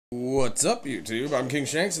What's up, YouTube? I'm King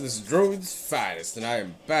Shanks, and this is Droid's Finest, and I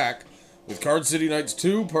am back with Card City Nights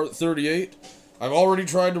 2, Part 38. I've already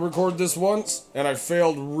tried to record this once, and I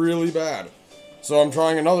failed really bad. So I'm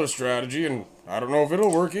trying another strategy, and I don't know if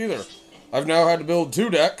it'll work either. I've now had to build 2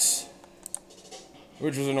 decks,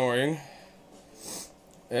 which was annoying.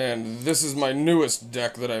 And this is my newest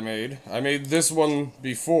deck that I made. I made this one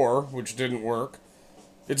before, which didn't work.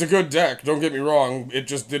 It's a good deck, don't get me wrong, it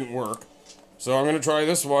just didn't work. So I'm going to try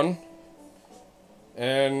this one.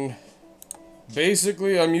 And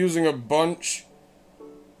basically I'm using a bunch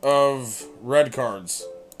of red cards.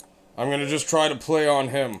 I'm going to just try to play on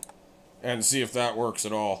him and see if that works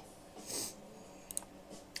at all.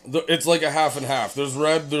 It's like a half and half. There's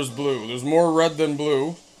red, there's blue. There's more red than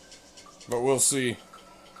blue, but we'll see.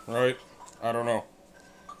 Right? I don't know.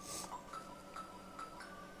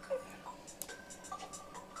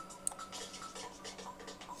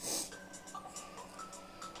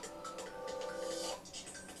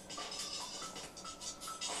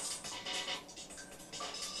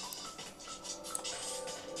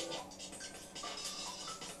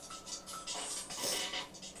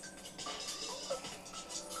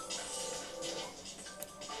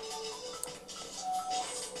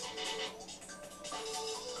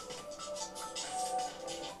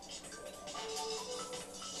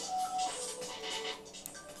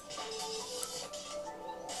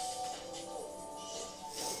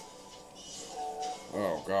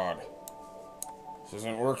 Oh, God. This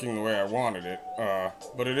isn't working the way I wanted it.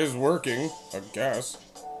 But it is working, I guess.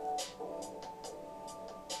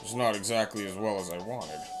 It's not exactly as well as I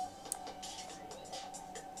wanted.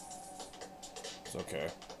 It's okay.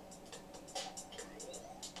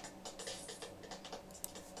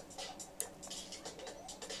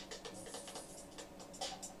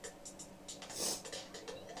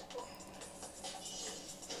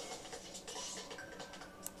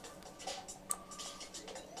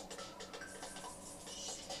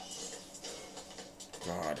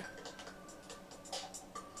 God.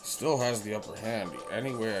 Still has the upper hand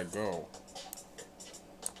any way I go.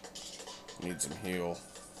 Need some heal.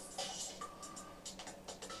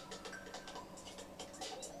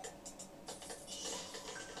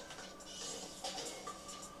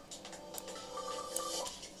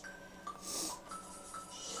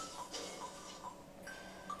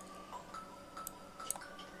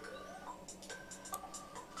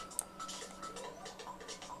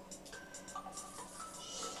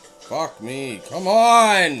 Fuck me. Come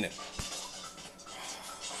on!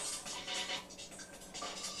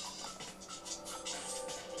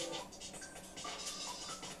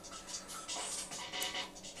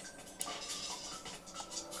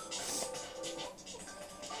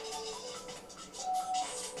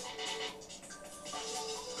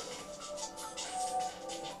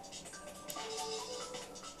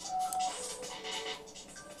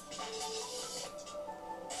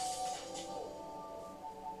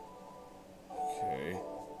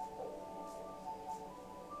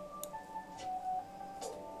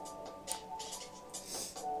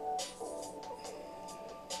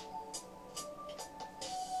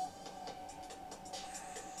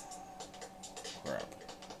 Crap.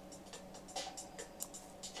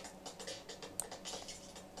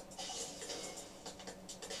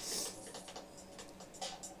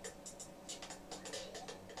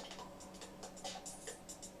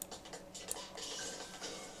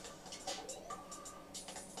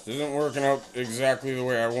 This isn't working out exactly the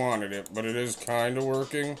way I wanted it, but it is kind of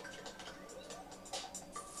working.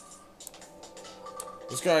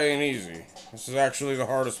 This guy ain't easy. This is actually the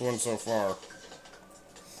hardest one so far.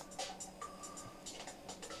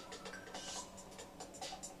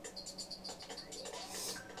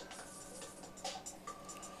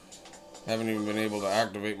 Haven't even been able to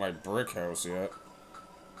activate my brick house yet.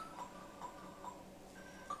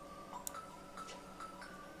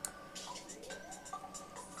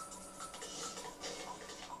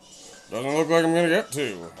 Doesn't look like I'm gonna get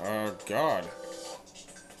to. God.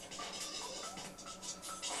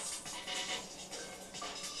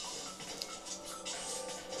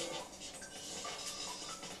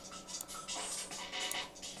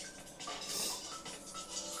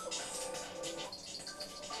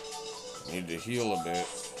 Need to heal a bit,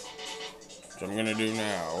 which I'm gonna do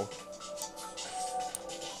now.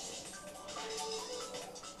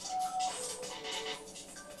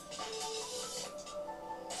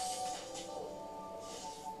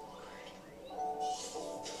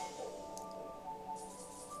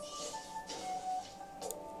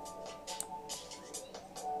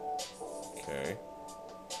 Okay.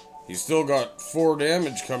 He's still got 4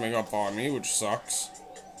 damage coming up on me, which sucks.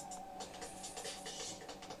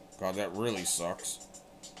 God, that really sucks.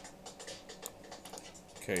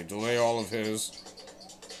 Okay, delay all of his.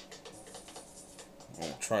 I'm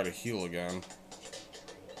gonna try to heal again.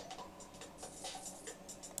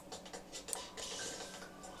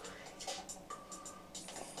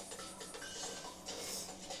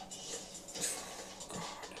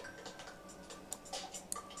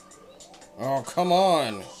 Oh, come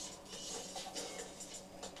on!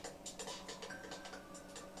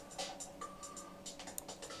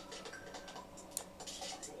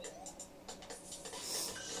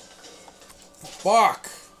 Fuck!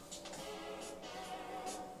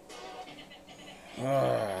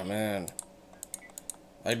 Ah, man.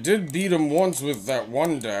 I did beat him once with that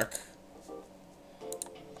one deck.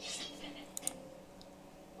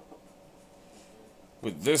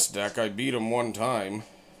 With this deck, I beat him one time.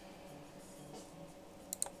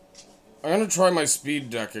 I'm gonna try my speed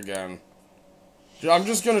deck again. I'm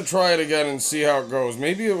just gonna try it again and see how it goes.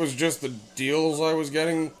 Maybe it was just the deals I was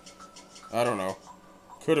getting. I don't know.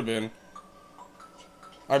 Could have been.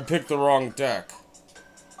 I picked the wrong deck.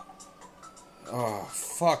 Oh,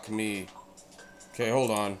 fuck me. Okay, hold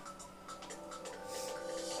on.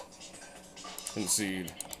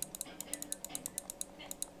 Concede.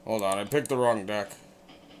 Hold on, I picked the wrong deck.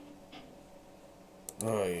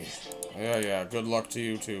 Oy. Yeah, good luck to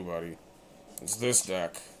you too, buddy. It's this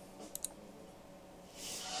deck.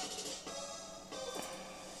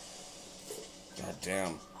 God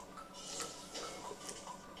damn.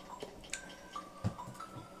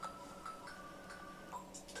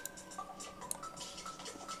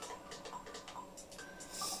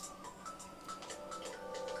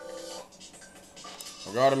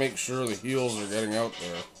 I gotta make sure the heals are getting out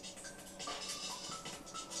there.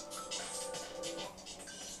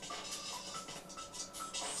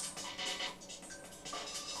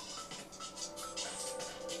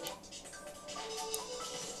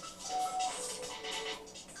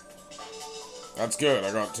 That's good.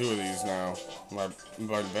 I got 2 of these now. My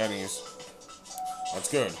bennies.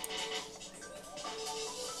 That's good.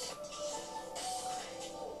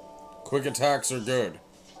 Quick attacks are good.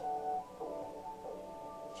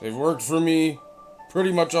 They've worked for me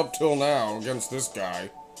pretty much up till now against this guy.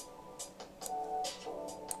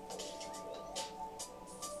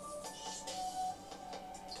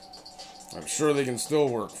 I'm sure they can still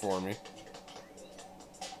work for me.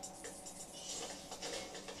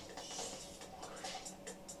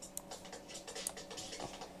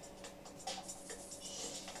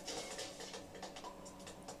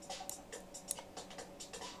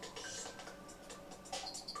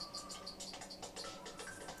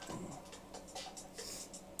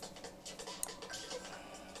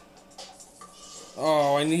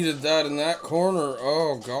 Oh, I needed that in that corner.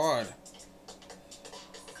 Oh, God.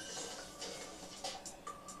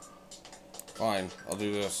 Fine, I'll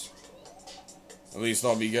do this. At least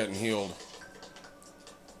I'll be getting healed.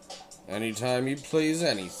 Anytime he plays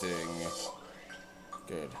anything.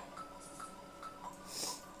 Good.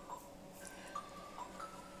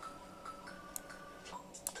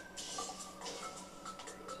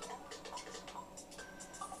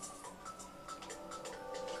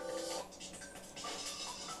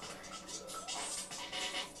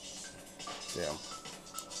 Damn.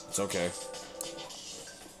 It's okay.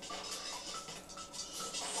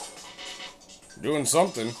 Doing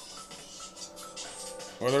something.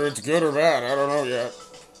 Whether it's good or bad, I don't know yet.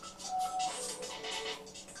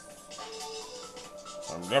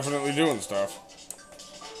 I'm definitely doing stuff.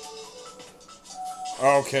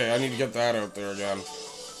 Okay, I need to get that out there again.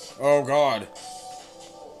 Oh, God.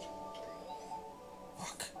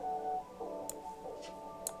 Fuck.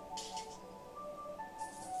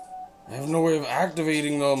 I have no way of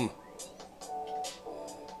activating them.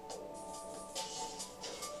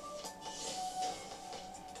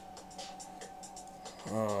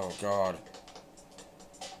 Oh, God.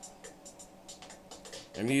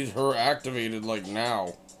 I need her activated, like,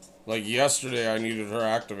 now. Like, yesterday I needed her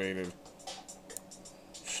activated.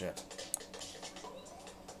 Shit.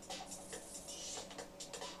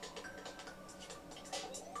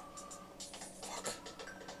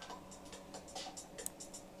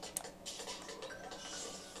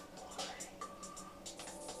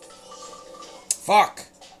 Fuck!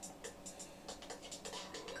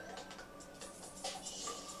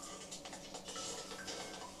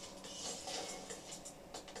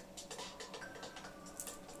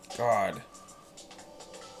 God.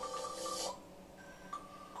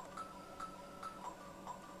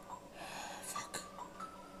 Fuck.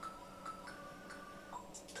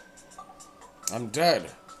 I'm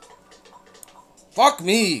dead. Fuck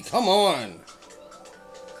me! Come on!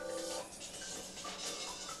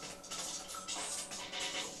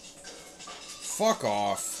 Fuck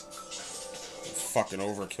off. Fucking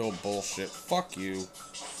overkill bullshit. Fuck you.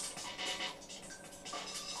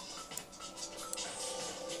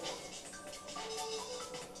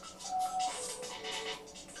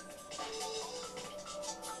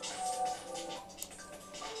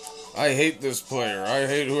 I hate this player. I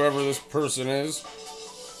hate whoever this person is.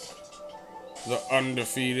 The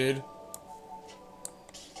undefeated.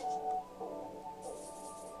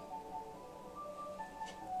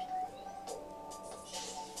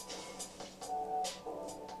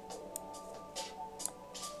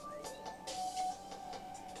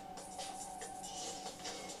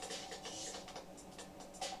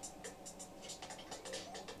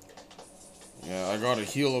 Yeah, I got a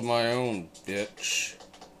heal of my own, bitch.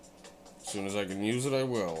 As soon as I can use it, I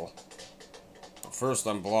will. But first,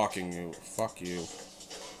 I'm blocking you. Fuck you.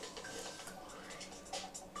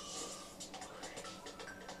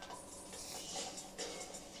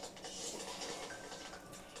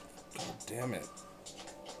 God damn it.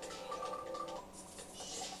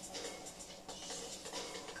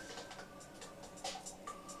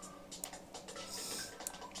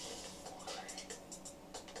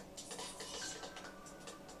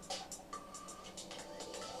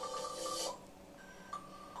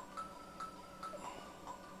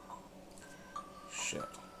 Shit.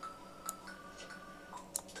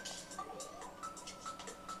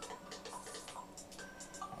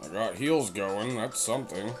 I got heals going, that's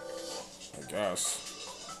something. I guess.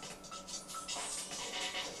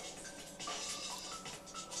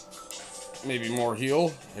 Maybe more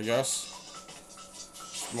heal, I guess.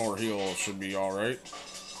 More heal should be alright.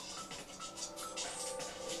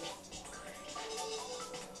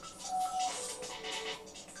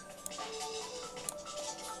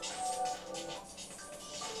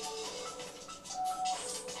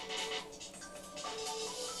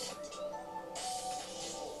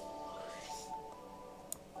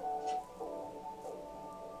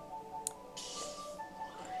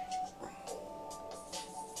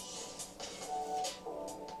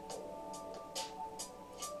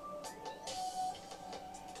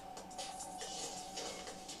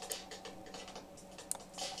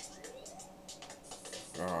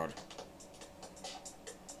 God.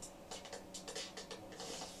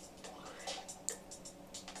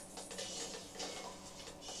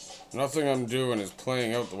 Nothing I'm doing is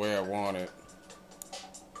playing out the way I want it.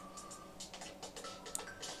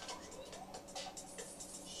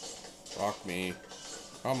 Fuck me.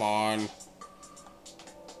 Come on.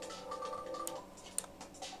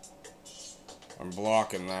 I'm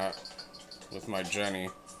blocking that with my Jenny.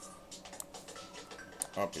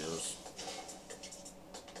 Up yours.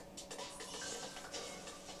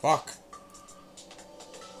 Fuck.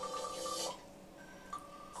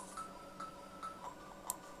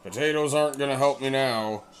 Potatoes aren't gonna help me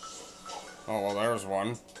now. Oh, well, there's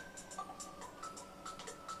one.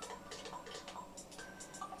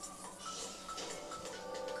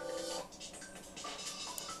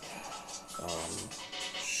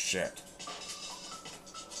 Shit.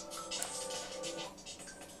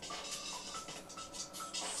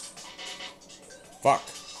 Fuck.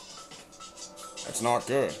 That's not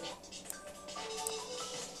good.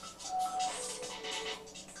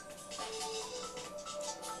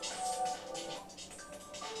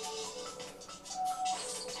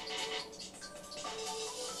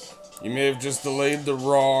 You may have just delayed the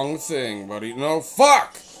wrong thing, buddy. No,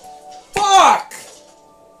 fuck! Fuck!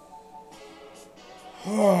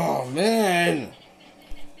 Oh, man.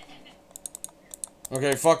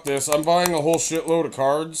 Okay, fuck this. I'm buying a whole shitload of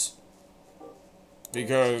cards.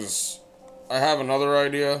 Because I have another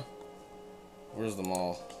idea. Where's the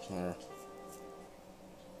mall? There.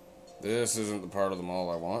 This isn't the part of the mall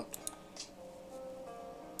I want.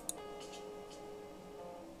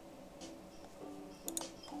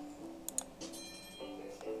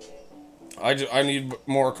 I need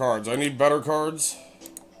more cards. I need better cards.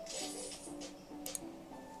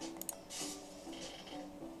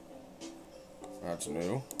 That's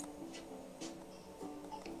new.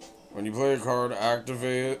 When you play a card,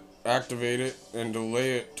 activate it, and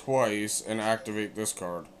delay it twice, and activate this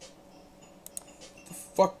card. What the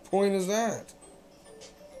fuck point is that?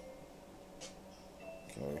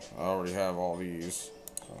 Okay, I already have all these.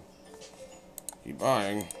 So keep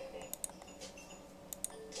buying.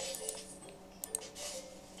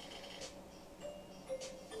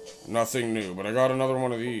 Nothing new, but I got another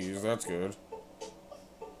one of these. That's good.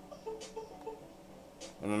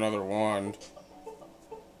 And another wand.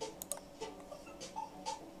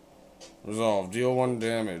 Resolve. Deal 1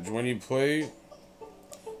 damage. When you play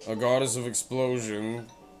a Goddess of Explosion,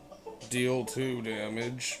 deal 2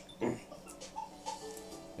 damage.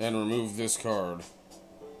 And remove this card.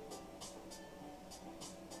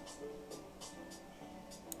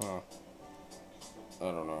 Huh. I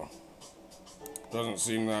don't know. Doesn't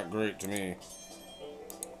seem that great to me.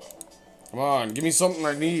 Come on, give me something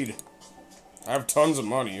I need. I have tons of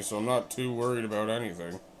money, so I'm not too worried about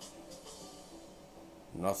anything.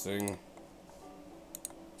 Nothing.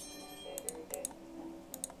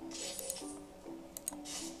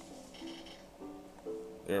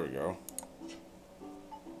 There we go.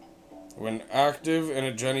 When active and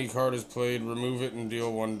a Jenny card is played, remove it and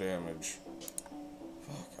deal 1 damage.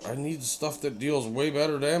 Fuck, I need stuff that deals way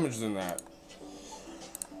better damage than that.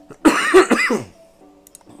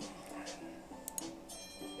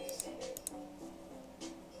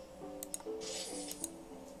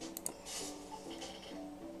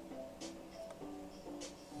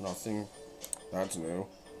 Nothing. That's new.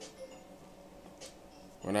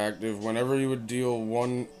 When active, whenever you would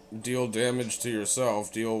deal damage to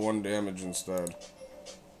yourself, deal 1 damage instead.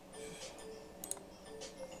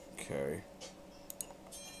 Okay.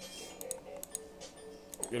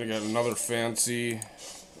 I'm gonna get another fancy, and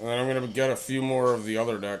then I'm gonna get a few more of the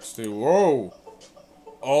other decks too. Whoa!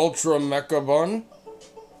 Ultra Mecha Bun.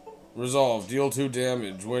 Resolve, deal 2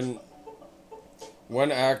 damage.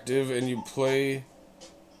 When active and you play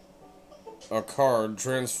a card,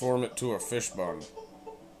 transform it to a fish bun.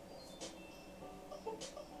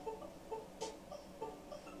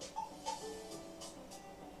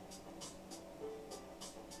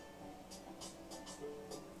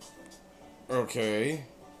 Okay.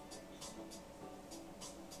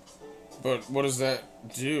 But what does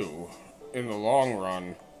that do in the long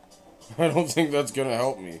run? I don't think that's gonna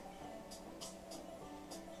help me.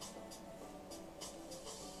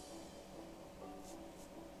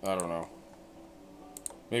 I don't know.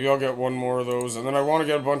 Maybe I'll get one more of those, and then I want to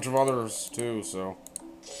get a bunch of others too, so.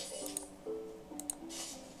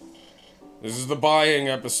 This is the buying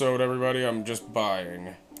episode, everybody. I'm just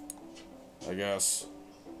buying, I guess.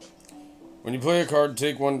 When you play a card,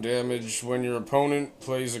 take 1 damage. When your opponent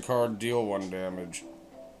plays a card, deal 1 damage.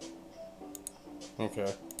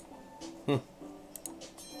 Okay.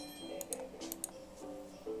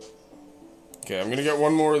 Okay, I'm gonna get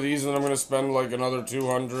one more of these, and then I'm gonna spend like another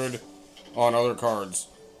 200 on other cards.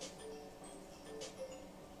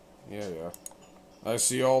 Yeah. I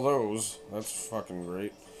see all those. That's fucking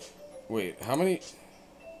great. Wait, how many?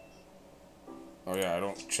 Oh yeah, I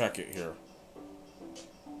don't check it here.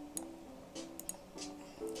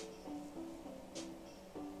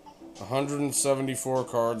 $174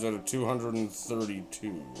 cards out of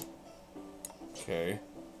 232. Okay.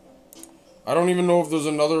 I don't even know if there's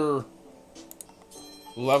another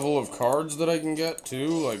level of cards that I can get too.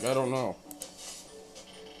 Like, I don't know.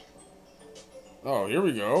 Oh, here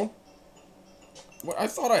we go. What? I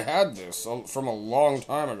thought I had this from a long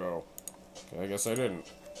time ago. Okay, I guess I didn't.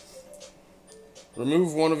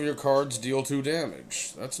 Remove 1 of your cards, deal 2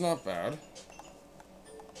 damage. That's not bad.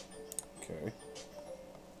 Okay.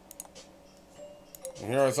 And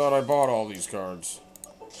here I thought I bought all these cards.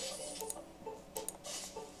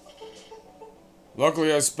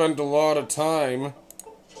 Luckily, I spent a lot of time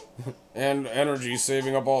and energy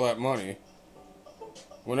saving up all that money.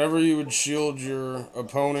 Whenever you would shield your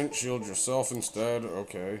opponent, shield yourself instead.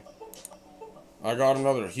 Okay. I got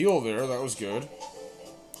another heal there. That was good.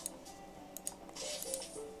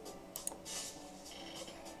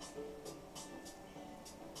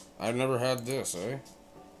 I've never had this, eh?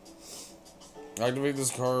 Activate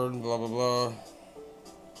this card, blah, blah, blah.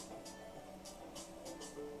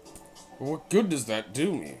 What good does that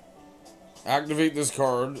do me? Activate this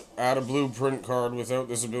card, add a blueprint card without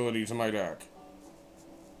this ability to my deck.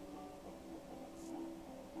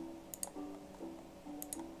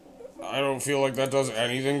 I don't feel like that does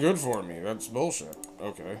anything good for me. That's bullshit.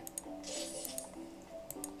 Okay.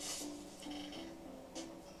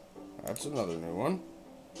 That's another new one.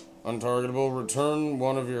 Untargetable, return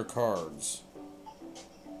 1 of your cards.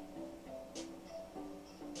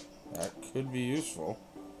 That could be useful.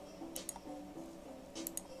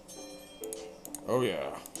 Oh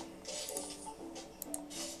yeah.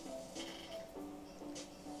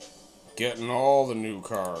 Getting all the new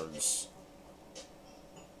cards.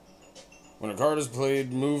 When a card is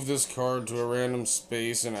played, move this card to a random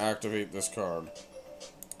space and activate this card.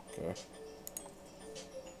 Okay.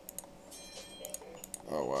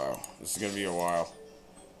 Oh wow, this is gonna be a while.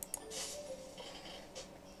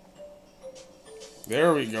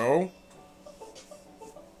 There we go.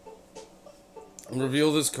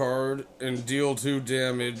 Reveal this card and deal 2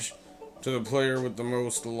 damage to the player with the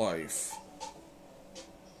most life.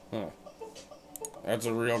 Huh. That's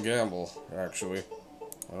a real gamble, actually.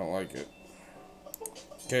 I don't like it.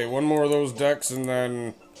 Okay, one more of those decks and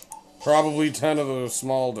then Probably 10 of the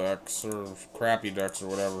small decks, or crappy decks, or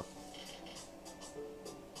whatever.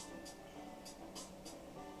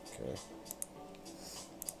 Okay.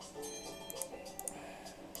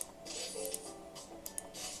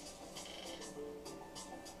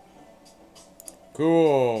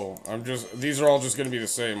 Cool. These are all just gonna be the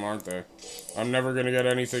same, aren't they? I'm never gonna get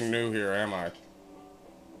anything new here, am I?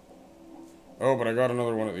 Oh, but I got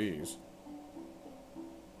another one of these.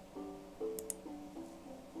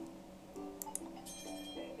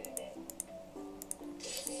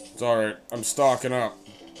 It's alright. I'm stocking up.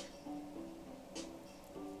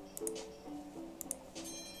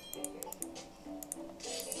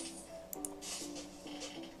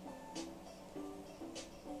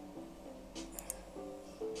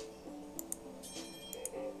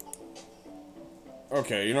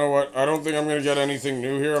 Okay, you know what? I don't think I'm gonna get anything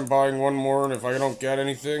new here. I'm buying one more, and if I don't get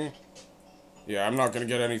anything... Yeah, I'm not gonna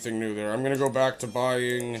get anything new there. I'm gonna go back to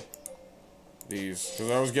buying these,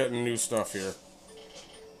 because I was getting new stuff here.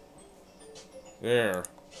 There.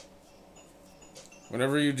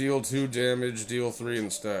 Whenever you deal 2 damage, deal 3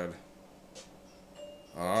 instead.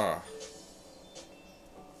 Ah.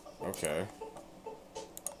 Okay.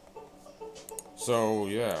 So,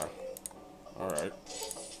 yeah. Alright.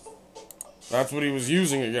 That's what he was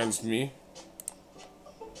using against me.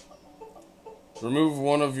 Remove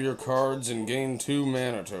one of your cards and gain 2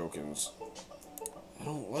 mana tokens. I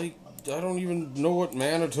don't even know what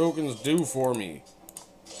mana tokens do for me.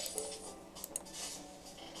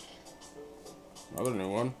 Another new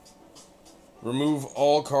one. Remove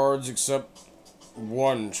all cards except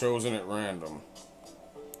one chosen at random.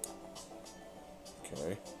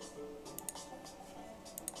 Okay.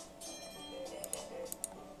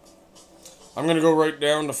 I'm gonna go right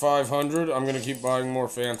down to 500. I'm gonna keep buying more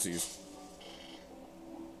fancies.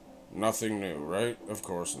 Nothing new, right? Of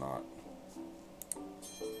course not.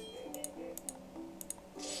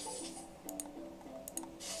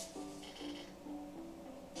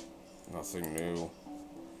 Nothing new.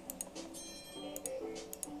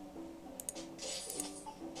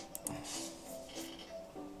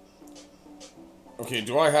 Okay,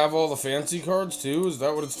 do I have all the fancy cards too? Is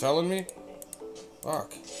that what it's telling me?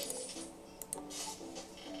 Fuck.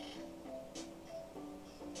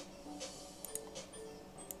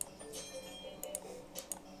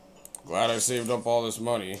 Glad I saved up all this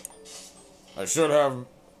money. I should have...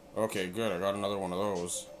 Okay, good. I got another one of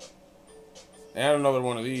those. And another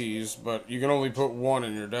one of these, but you can only put one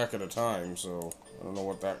in your deck at a time, so I don't know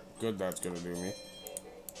what good that's gonna do me.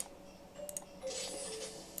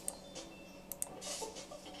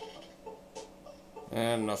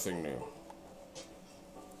 And nothing new.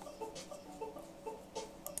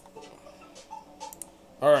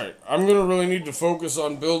 Alright, I'm gonna really need to focus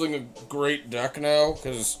on building a great deck now,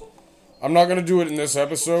 because I'm not gonna do it in this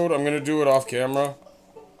episode. I'm gonna do it off camera.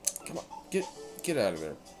 Come on, get out of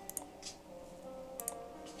there.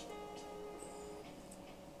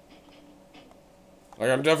 Like,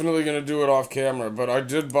 I'm definitely gonna do it off camera, but I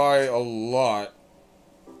did buy a lot.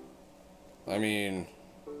 I mean...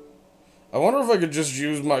 I wonder if I could just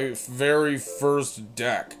use my very first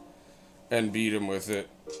deck and beat him with it.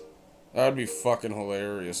 That'd be fucking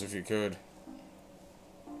hilarious if you could.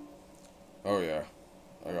 Oh yeah.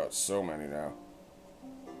 I got so many now.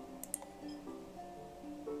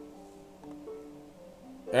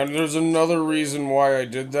 And there's another reason why I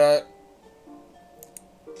did that.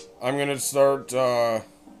 I'm gonna start,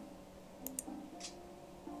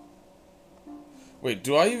 Wait,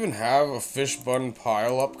 do I even have a fish bun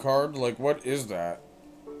pile-up card? Like, what is that?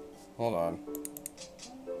 Hold on.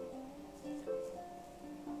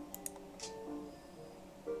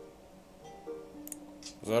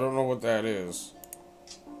 'Cause I don't know what that is.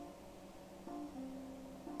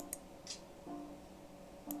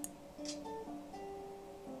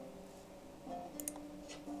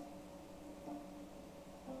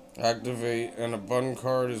 Activate, and a bun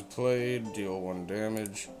card is played. Deal 1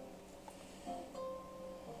 damage.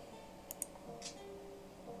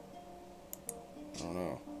 I don't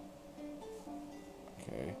know.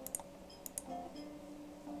 Okay.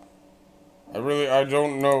 I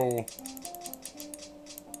don't know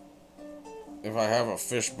if I have a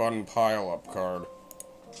fish bun pile-up card.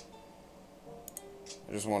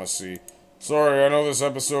 I just want to see. Sorry, I know this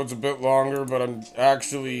episode's a bit longer, but I'm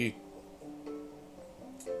actually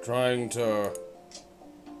trying to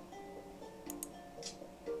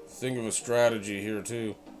think of a strategy here,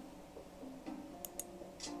 too.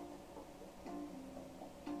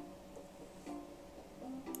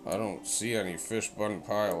 I don't see any fish bun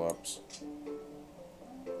pile-ups.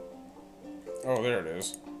 Oh, there it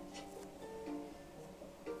is.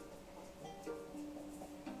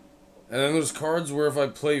 And then there's cards where if I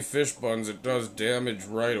play fish buns, it does damage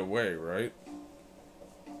right away, right?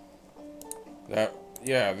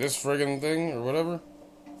 Yeah, this friggin' thing, or whatever?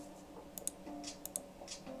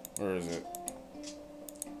 Where is it?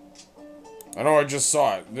 I know I just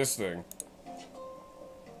saw it, this thing.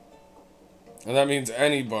 And that means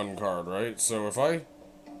any bun card, right? So if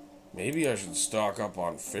maybe I should stock up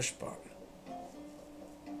on fish bun.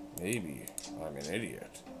 Maybe. I'm an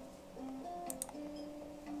idiot.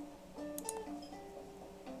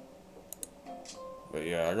 But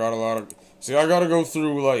yeah, I got a lot of... See, I gotta go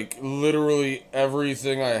through, like, literally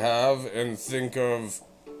everything I have and think of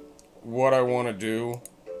what I want to do.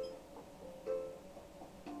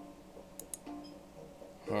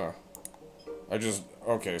 Huh.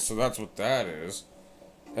 Okay, so that's what that is.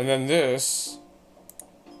 And then this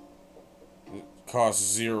costs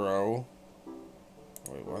 0.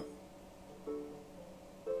 Wait, what?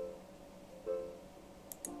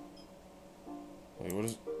 Wait, what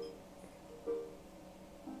is...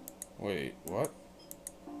 Wait, what?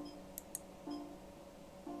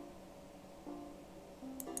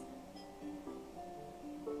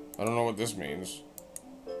 I don't know what this means.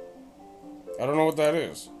 I don't know what that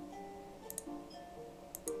is.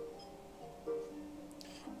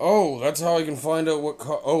 Oh, that's how I can find out what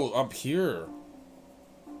oh, up here.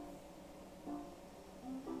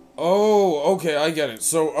 Oh, okay, I get it.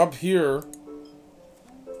 So up here,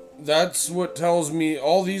 that's what tells me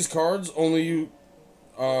all these cards only you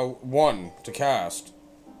 1 to cast.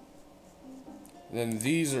 And then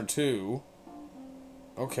these are 2.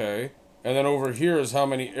 Okay. And then over here is how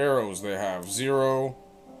many arrows they have. 0,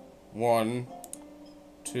 1,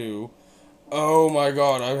 2. Oh my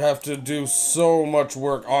god, I have to do so much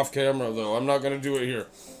work off camera though. I'm not gonna do it here.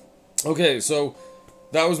 Okay, so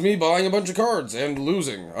that was me buying a bunch of cards and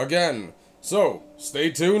losing again. So,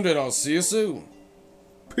 stay tuned and I'll see you soon.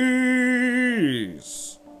 Peace!